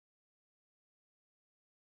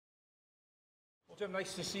Jim,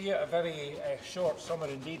 nice to see you. A very short summer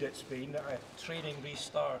indeed it's been. Training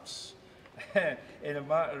restarts in a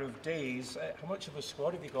matter of days. How much of a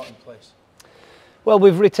squad have you got in place? Well,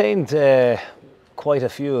 we've retained quite a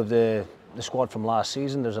few of the squad from last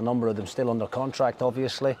season. There's a number of them still under contract,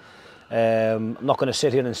 obviously. I'm not going to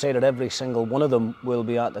sit here and say that every single one of them will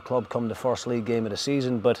be at the club come the first league game of the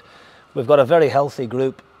season, but we've got a very healthy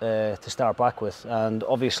group to start back with. And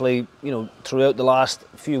obviously, you know, throughout the last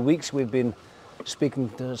few weeks we've been speaking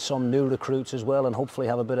to some new recruits as well, and hopefully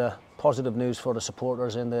have a bit of positive news for the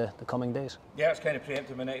supporters in the coming days. Yeah, it's kind of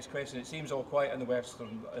preempted my next question. It seems all quiet on the western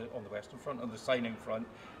front, on the signing front.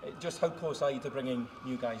 Just how close are you to bringing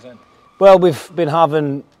new guys in? Well, we've been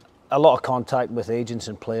having a lot of contact with agents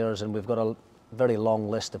and players, and we've got a very long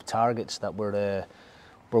list of targets that we're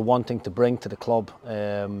wanting to bring to the club.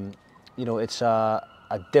 You know, it's a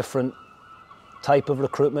different type of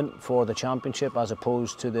recruitment for the Championship as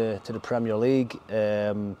opposed to the Premier League.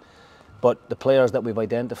 But the players that we've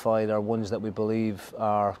identified are ones that we believe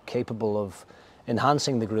are capable of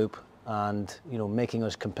enhancing the group and, you know, making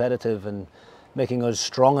us competitive and making us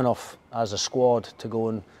strong enough as a squad to go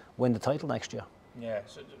and win the title next year. Yeah,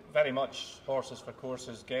 so very much horses for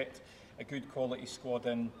courses. Get a good quality squad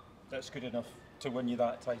in that's good enough to win you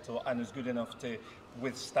that title and is good enough to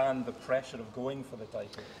withstand the pressure of going for the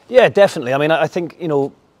title. Yeah, definitely. I mean, I think, you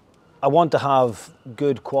know, I want to have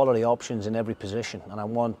good quality options in every position, and I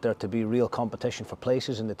want there to be real competition for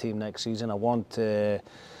places in the team next season. I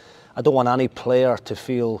don't want any player to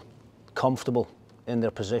feel comfortable in their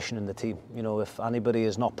position in the team. You know, if anybody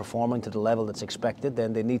is not performing to the level that's expected,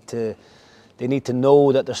 then they need to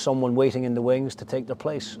know that there's someone waiting in the wings to take their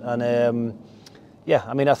place. And yeah,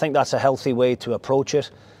 I mean, I think that's a healthy way to approach it.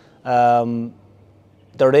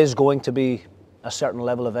 There is going to be a certain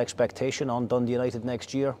level of expectation on Dundee United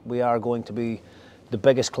next year. We are going to be the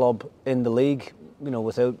biggest club in the league, you know,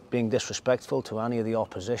 without being disrespectful to any of the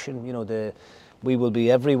opposition. You know, we will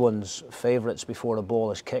be everyone's favourites before the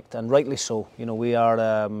ball is kicked, and rightly so. You know, we are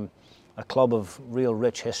a club of real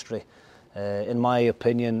rich history. In my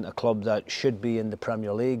opinion, a club that should be in the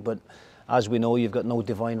Premier League, but as we know, you've got no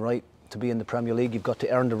divine right to be in the Premier League. You've got to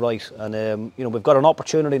earn the right, and you know, we've got an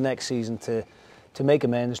opportunity next season to make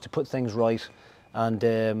amends, to put things right, and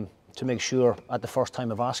to make sure at the first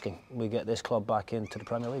time of asking we get this club back into the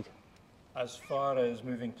Premier League. As far as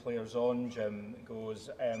moving players on, Jim, goes,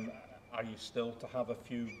 are you still to have a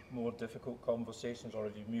few more difficult conversations, or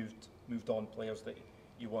have you moved on players that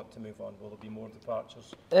you want to move on? Will there be more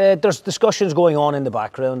departures? There's discussions going on in the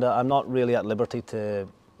background. I'm not really at liberty to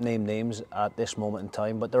name names at this moment in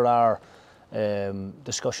time, but there are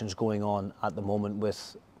discussions going on at the moment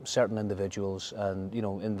with certain individuals, and you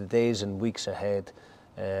know, in the days and weeks ahead,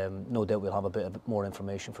 no doubt we'll have a bit more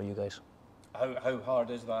information for you guys. How hard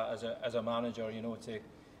is that as a manager, you know, to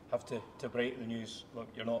have to break the news? Look,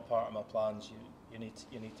 you're not part of my plans. You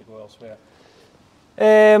need to go elsewhere.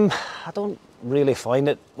 I don't really find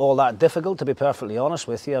it all that difficult, to be perfectly honest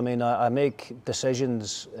with you. I mean, I make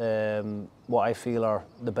decisions what I feel are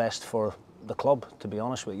the best for the club, to be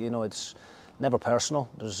honest with you. You know, it's never personal.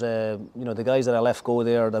 There's, you know, the guys that I left go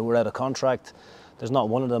there that were out of contract, there's not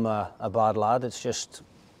one of them a bad lad. It's just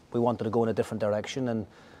we wanted to go in a different direction, and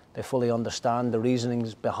they fully understand the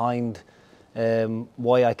reasonings behind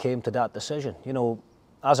why I came to that decision. You know,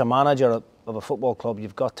 as a manager of a football club,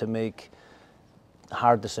 you've got to make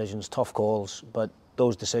hard decisions, tough calls, but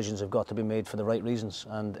those decisions have got to be made for the right reasons,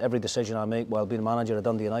 and every decision I make while being manager of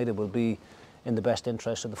Dundee United will be in the best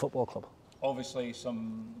interest of the football club. Obviously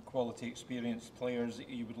some quality experienced players that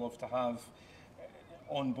you would love to have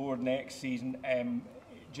on board next season.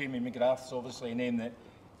 Jamie McGrath's obviously a name that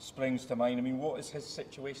springs to mind. I mean, what is his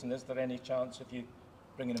situation? Is there any chance of you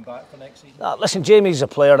bringing him back for next season? Listen, Jamie's a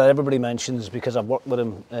player that everybody mentions because I've worked with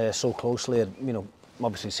him so closely. You know,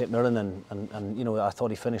 obviously St Mirren, and you know, I thought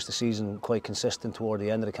he finished the season quite consistent toward the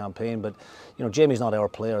end of the campaign. But you know, Jamie's not our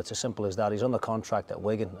player. It's as simple as that. He's under contract at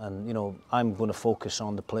Wigan, and you know, I'm going to focus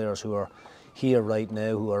on the players who are here right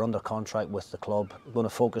now, who are under contract with the club. I'm going to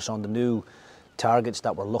focus on the new targets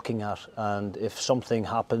that we're looking at, and if something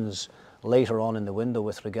happens later on in the window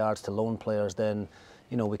with regards to loan players, then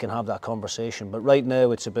you know, we can have that conversation. But right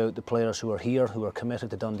now it's about the players who are here, who are committed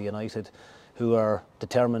to Dundee United, who are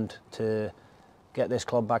determined to get this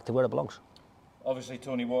club back to where it belongs. Obviously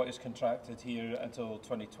Tony Watt is contracted here until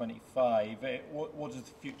 2025. What does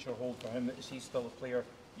the future hold for him? Is he still a player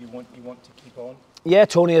you want to keep on? Yeah,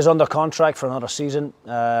 Tony is under contract for another season.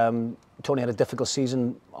 Tony had a difficult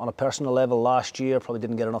season on a personal level last year, probably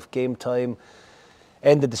didn't get enough game time.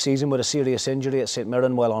 Ended the season with a serious injury at St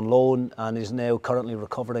Mirren while on loan, and is now currently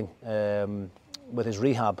recovering with his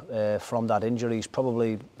rehab from that injury. He's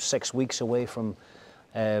probably 6 weeks away from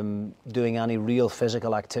doing any real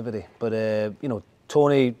physical activity. But you know,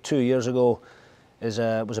 Tony 2 years ago was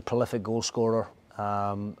a prolific goal scorer,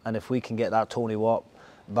 and if we can get that Tony Watt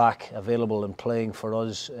back available and playing for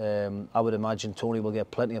us, I would imagine Tony will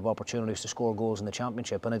get plenty of opportunities to score goals in the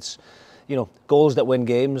Championship. And it's, you know, goals that win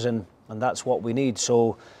games, and that's what we need.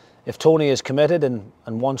 So if Tony is committed and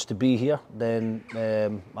wants to be here, then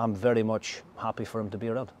I'm very much happy for him to be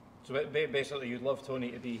around. So basically you'd love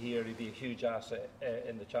Tony to be here, he'd be a huge asset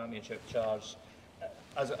in the Championship charge,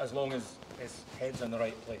 as long as his head's in the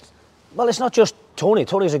right place. Well, it's not just Tony.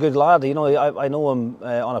 Tony's a good lad. You know, I know him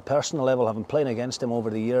on a personal level, having played against him over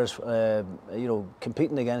the years, you know,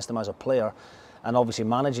 competing against him as a player, and obviously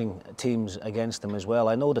managing teams against him as well.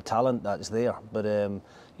 I know the talent that's there, but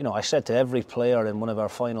you know, I said to every player in one of our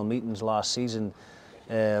final meetings last season,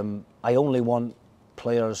 I only want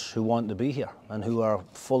players who want to be here and who are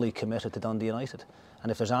fully committed to Dundee United.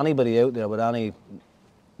 And if there's anybody out there with any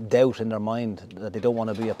doubt in their mind that they don't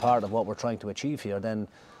want to be a part of what we're trying to achieve here, then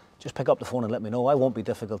just pick up the phone and let me know. I won't be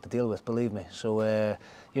difficult to deal with, believe me. So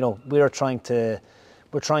you know, we're trying to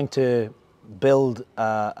build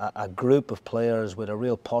a group of players with a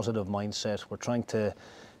real positive mindset. We're trying to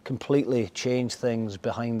completely change things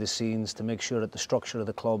behind the scenes to make sure that the structure of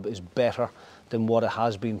the club is better than what it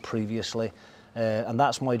has been previously. And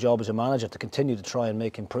that's my job as a manager, to continue to try and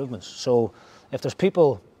make improvements. So if there's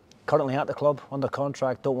people currently at the club under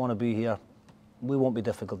contract don't want to be here, we won't be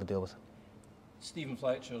difficult to deal with. Stephen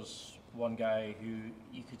Fletcher's one guy who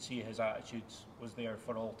you could see his attitude was there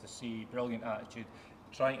for all to see. Brilliant attitude,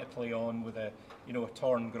 trying to play on with a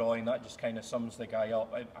torn groin. That just kind of sums the guy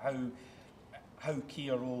up. How key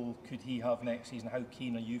a role could he have next season? How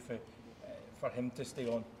keen are you for him to stay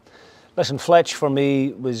on? Listen, Fletch for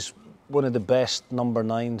me was one of the best number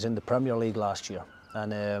 9s in the Premier League last year.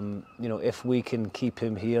 And you know, if we can keep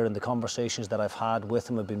him here, and the conversations that I've had with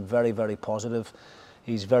him have been very, very positive.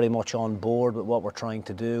 He's very much on board with what we're trying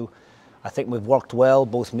to do. I think we've worked well,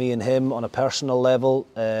 both me and him, on a personal level.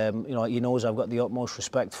 You know, he knows I've got the utmost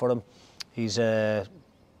respect for him. He's, you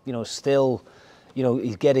know, still, you know,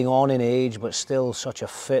 he's getting on in age, but still such a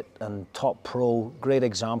fit and top pro. Great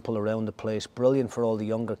example around the place. Brilliant for all the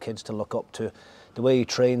younger kids to look up to. The way he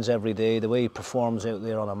trains every day, the way he performs out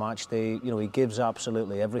there on a match day, you know, he gives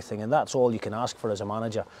absolutely everything, and that's all you can ask for as a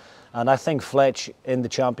manager. And I think Fletch in the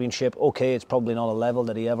Championship, okay, it's probably not a level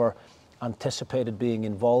that he ever anticipated being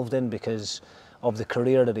involved in because of the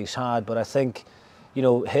career that he's had, but I think, you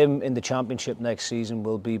know, him in the Championship next season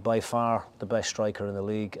will be by far the best striker in the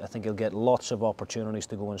league. I think he'll get lots of opportunities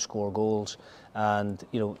to go and score goals, and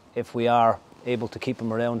you know, if we are able to keep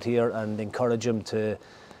him around here and encourage him to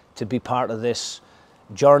be part of this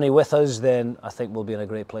journey with us, then I think we'll be in a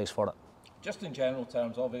great place for it. Just in general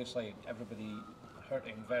terms, obviously everybody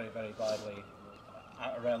hurting very, very badly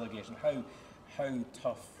at a relegation. How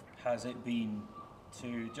tough has it been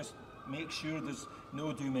to just make sure there's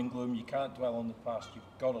no doom and gloom? You can't dwell on the past, you've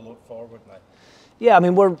got to look forward now. Yeah, I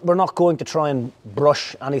mean, we're not going to try and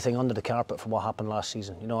brush anything under the carpet from what happened last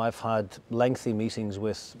season. You know, I've had lengthy meetings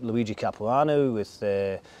with Luigi Capuano, with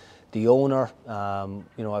the owner.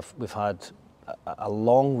 You know, we've had a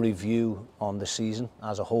long review on the season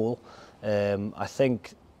as a whole. I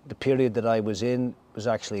think the period that I was in was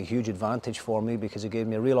actually a huge advantage for me because it gave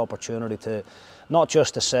me a real opportunity to not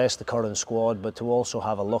just assess the current squad, but to also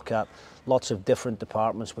have a look at lots of different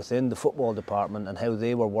departments within the football department and how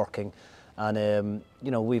they were working. And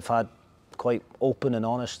you know, we've had quite open and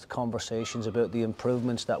honest conversations about the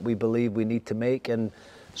improvements that we believe we need to make, and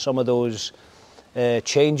some of those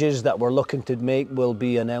changes that we're looking to make will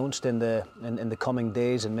be announced in the coming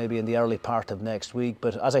days and maybe in the early part of next week.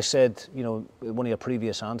 But as I said, you know, one of your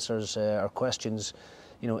previous answers or questions,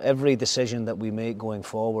 you know, every decision that we make going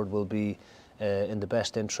forward will be in the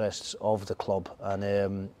best interests of the club.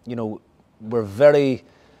 And you know, we're very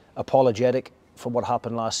apologetic for what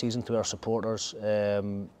happened last season to our supporters.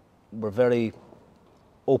 We're very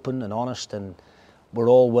open and honest, and we're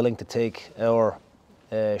all willing to take our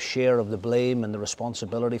share of the blame and the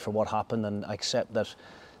responsibility for what happened, and accept that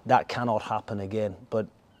that cannot happen again. But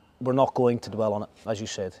we're not going to dwell on it, as you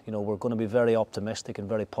said. You know, we're going to be very optimistic and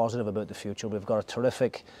very positive about the future. We've got a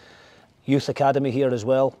terrific youth academy here as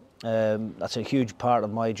well. That's a huge part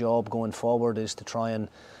of my job going forward, is to try and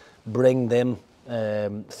bring them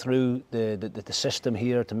through the system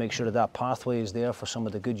here to make sure that that pathway is there for some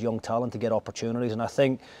of the good young talent to get opportunities. And I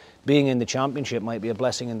think being in the Championship might be a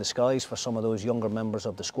blessing in disguise for some of those younger members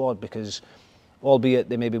of the squad, because albeit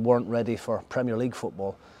they maybe weren't ready for Premier League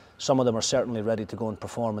football, some of them are certainly ready to go and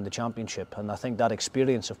perform in the Championship. And I think that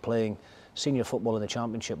experience of playing senior football in the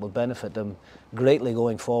Championship will benefit them greatly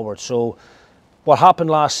going forward. So what happened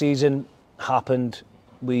last season happened.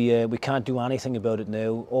 We can't do anything about it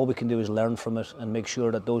now. All we can do is learn from it and make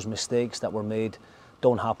sure that those mistakes that were made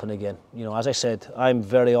don't happen again. You know, as I said, I'm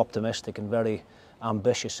very optimistic and very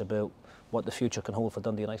ambitious about what the future can hold for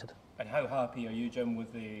Dundee United. And how happy are you, Jim,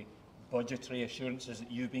 with the budgetary assurances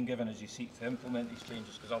that you've been given as you seek to implement these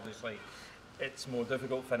changes? Because obviously it's more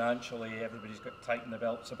difficult financially. Everybody's got to tighten the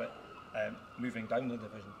belts a bit moving down the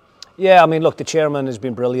division. Yeah, I mean, look, the chairman has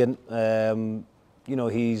been brilliant. You know,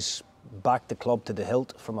 he's backed the club to the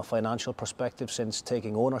hilt from a financial perspective since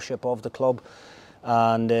taking ownership of the club,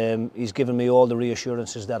 and he's given me all the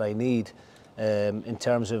reassurances that I need in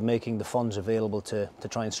terms of making the funds available to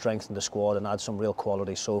try and strengthen the squad and add some real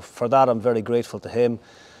quality. So for that, I'm very grateful to him.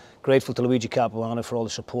 Grateful to Luigi Capuano for all the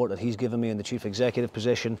support that he's given me in the chief executive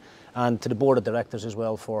position, and to the board of directors as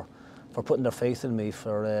well for putting their faith in me,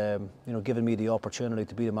 for you know, giving me the opportunity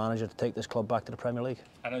to be the manager to take this club back to the Premier League.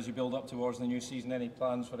 And as you build up towards the new season, any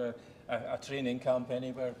plans for a training camp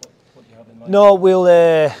anywhere? What do you have in mind? No,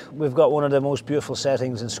 we've got one of the most beautiful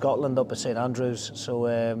settings in Scotland up at St Andrews, so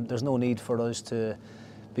there's no need for us to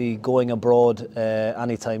be going abroad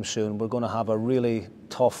anytime soon. We're going to have a really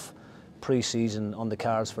tough pre-season on the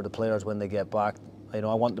cards for the players when they get back. You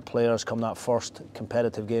know, I want the players come that first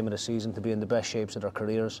competitive game of the season to be in the best shapes of their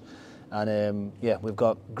careers. And yeah, we've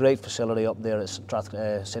got great facility up there at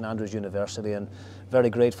St Andrews University, and very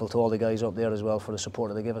grateful to all the guys up there as well for the support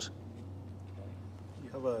that they give us.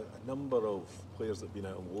 You have a number of players that have been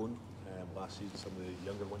out on loan last season, some of the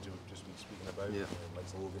younger ones you've just been speaking about, like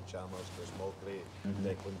Logan Chalmers, Chris Mulgrew,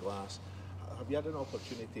 Declan Glass. Have you had an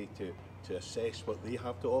opportunity to assess what they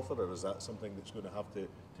have to offer, or is that something that's going to have to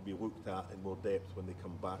be looked at in more depth when they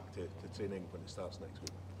come back to training when it starts next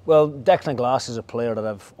week? Well, Declan Glass is a player that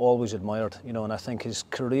I've always admired, you know, and I think his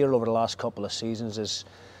career over the last couple of seasons has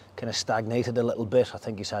kind of stagnated a little bit. I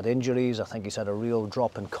think he's had injuries, I think he's had a real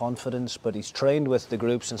drop in confidence, but he's trained with the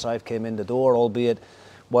group since I've came in the door, albeit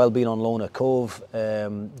while being on loan at Cove.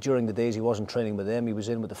 During the days he wasn't training with them, he was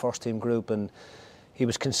in with the first team group, and he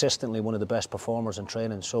was consistently one of the best performers in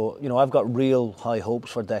training. So, you know, I've got real high hopes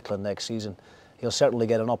for Declan next season. He'll certainly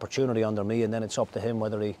get an opportunity under me, and then it's up to him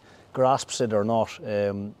whether he grasps it or not.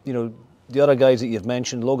 You know, the other guys that you've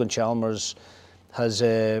mentioned, Logan Chalmers was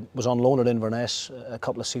on loan at Inverness a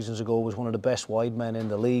couple of seasons ago, was one of the best wide men in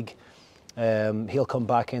the league. He'll come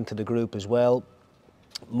back into the group as well.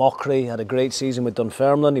 Mulgrew had a great season with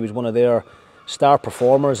Dunfermline. He was one of their star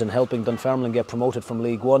performers in helping Dunfermline get promoted from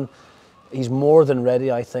League One. He's more than ready,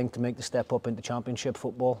 I think, to make the step up into Championship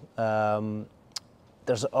football.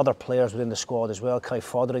 There's other players within the squad as well. Kai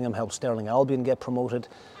Fotheringham helped Stirling Albion get promoted.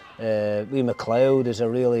 Lee McLeod is a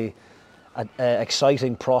really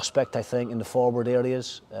exciting prospect, I think, in the forward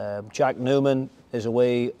areas. Jack Newman is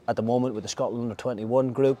away at the moment with the Scotland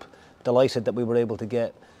Under-21 group. Delighted that we were able to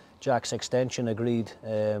get Jack's extension agreed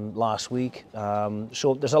last week.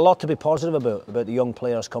 So there's a lot to be positive about the young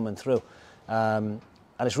players coming through.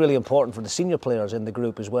 And it's really important for the senior players in the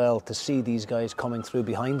group as well to see these guys coming through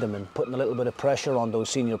behind them and putting a little bit of pressure on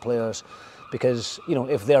those senior players, because, you know,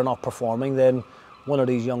 if they're not performing, then one of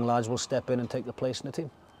these young lads will step in and take the place in the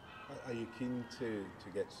team. Are you keen to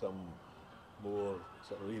get some more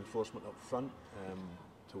sort of reinforcement up front?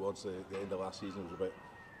 Towards the end of last season, it was about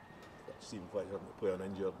Stephen Fletcher playing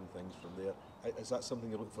injured and things from there. Is that something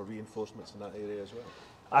you're looking for, reinforcements in that area as well?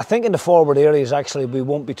 I think in the forward areas, actually, we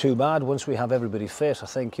won't be too bad once we have everybody fit. I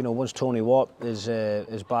think, you know, once Tony Watt is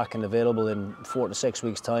back and available in 4 to 6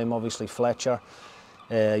 weeks' time, obviously Fletcher,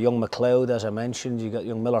 young McLeod, as I mentioned, you got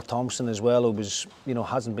young Miller Thompson as well, who was, you know,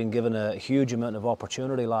 hasn't been given a huge amount of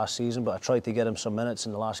opportunity last season, but I tried to get him some minutes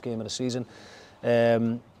in the last game of the season.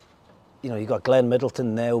 You know, you got Glenn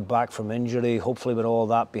Middleton now back from injury, hopefully with all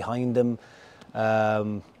that behind him.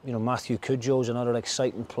 You know, Matthew Cudjoe's another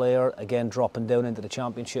exciting player, again dropping down into the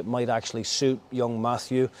Championship, might actually suit young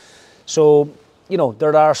Matthew. So, you know,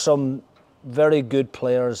 there are some very good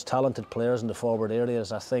players, talented players in the forward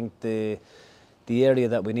areas. I think the area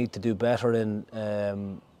that we need to do better in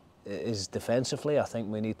is defensively. I think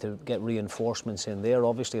we need to get reinforcements in there.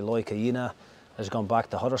 Obviously, Loic Aina has gone back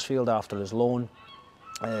to Huddersfield after his loan.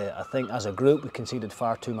 I think as a group we conceded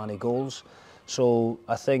far too many goals. So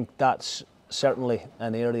I think that's certainly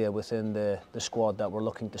an area within the squad that we're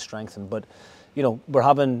looking to strengthen. But, you know, we're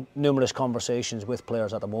having numerous conversations with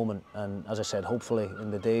players at the moment, and as I said, hopefully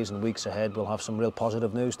in the days and weeks ahead we'll have some real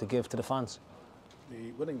positive news to give to the fans.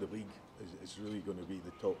 Winning the league is really going to be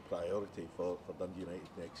the top priority for Dundee United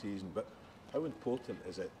next season, but how important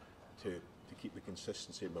is it to keep the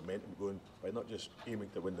consistency and momentum going by not just aiming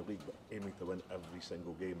to win the league, but aiming to win every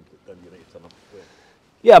single game that Dundee United turn up to play?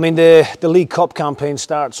 Yeah, I mean, the League Cup campaign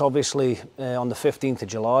starts obviously on the 15th of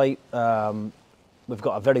July. We've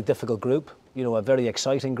got a very difficult group, you know, a very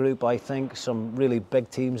exciting group, I think. Some really big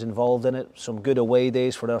teams involved in it, some good away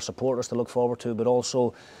days for our supporters to look forward to, but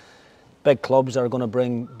also big clubs that are going to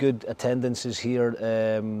bring good attendances here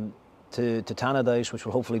to Tannadice, which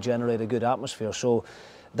will hopefully generate a good atmosphere. So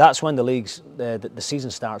that's when the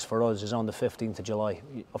season starts for us, is on the 15th of July.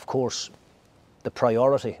 Of course, the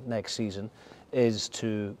priority next season is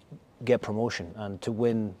to get promotion and to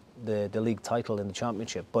win the league title in the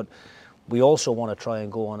championship. But we also want to try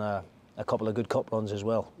and go on a couple of good cup runs as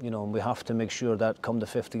well. You know, and we have to make sure that come the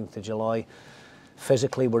 15th of July,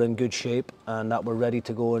 physically we're in good shape and that we're ready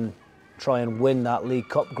to go and try and win that League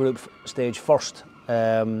Cup group stage first.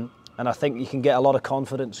 And I think you can get a lot of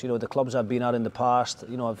confidence. You know, the clubs I've been at in the past,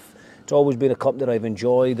 you know, it's always been a cup that I've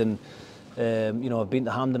enjoyed, and you know, I've been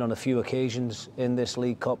to Hampden on a few occasions in this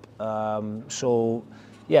League Cup. So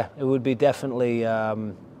yeah, it would be definitely,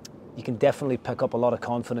 you can definitely pick up a lot of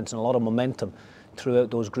confidence and a lot of momentum throughout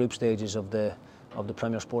those group stages of the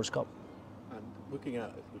Premier Sports Cup. And looking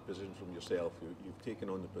at the position from yourself, you've taken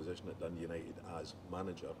on the position at Dundee United as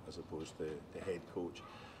manager as opposed to head coach.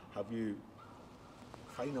 Have you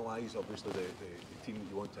finalised obviously the team that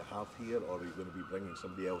you want to have here, or are you going to be bringing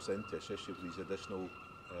somebody else in to assist you with these additional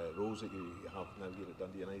roles that you have now here at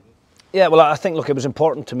Dundee United? Yeah, well, I think, look, it was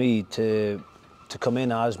important to me to come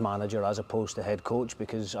in as manager as opposed to head coach,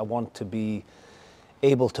 because I want to be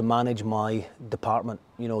able to manage my department.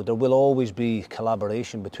 You know, there will always be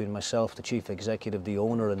collaboration between myself, the chief executive, the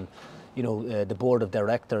owner, and you know, the board of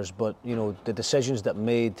directors. But you know, the decisions that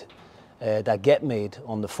get made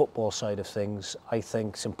on the football side of things, I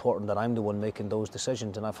think it's important that I'm the one making those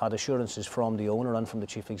decisions, and I've had assurances from the owner and from the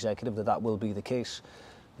chief executive that that will be the case.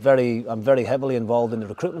 I'm very heavily involved in the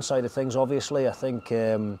recruitment side of things, obviously. I think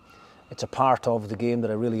it's a part of the game that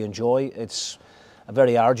I really enjoy. It's a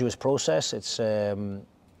very arduous process. It's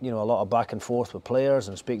you know, a lot of back and forth with players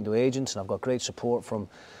and speaking to agents, and I've got great support from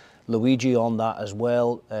Luigi on that as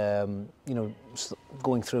well. You know,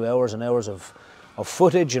 going through hours and hours of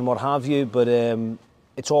footage and what have you, but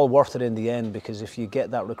it's all worth it in the end, because if you get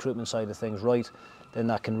that recruitment side of things right, then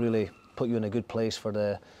that can really put you in a good place for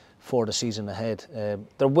the season ahead.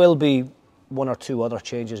 There will be one or two other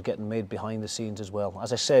changes getting made behind the scenes as well.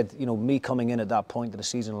 As I said, you know, me coming in at that point of the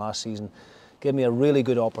season last season gave me a really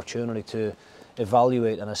good opportunity to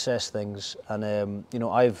evaluate and assess things, and you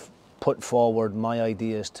know, I've put forward my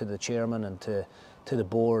ideas to the chairman and to the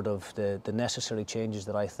board of the necessary changes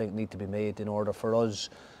that I think need to be made in order for us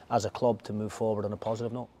as a club to move forward on a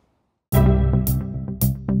positive note.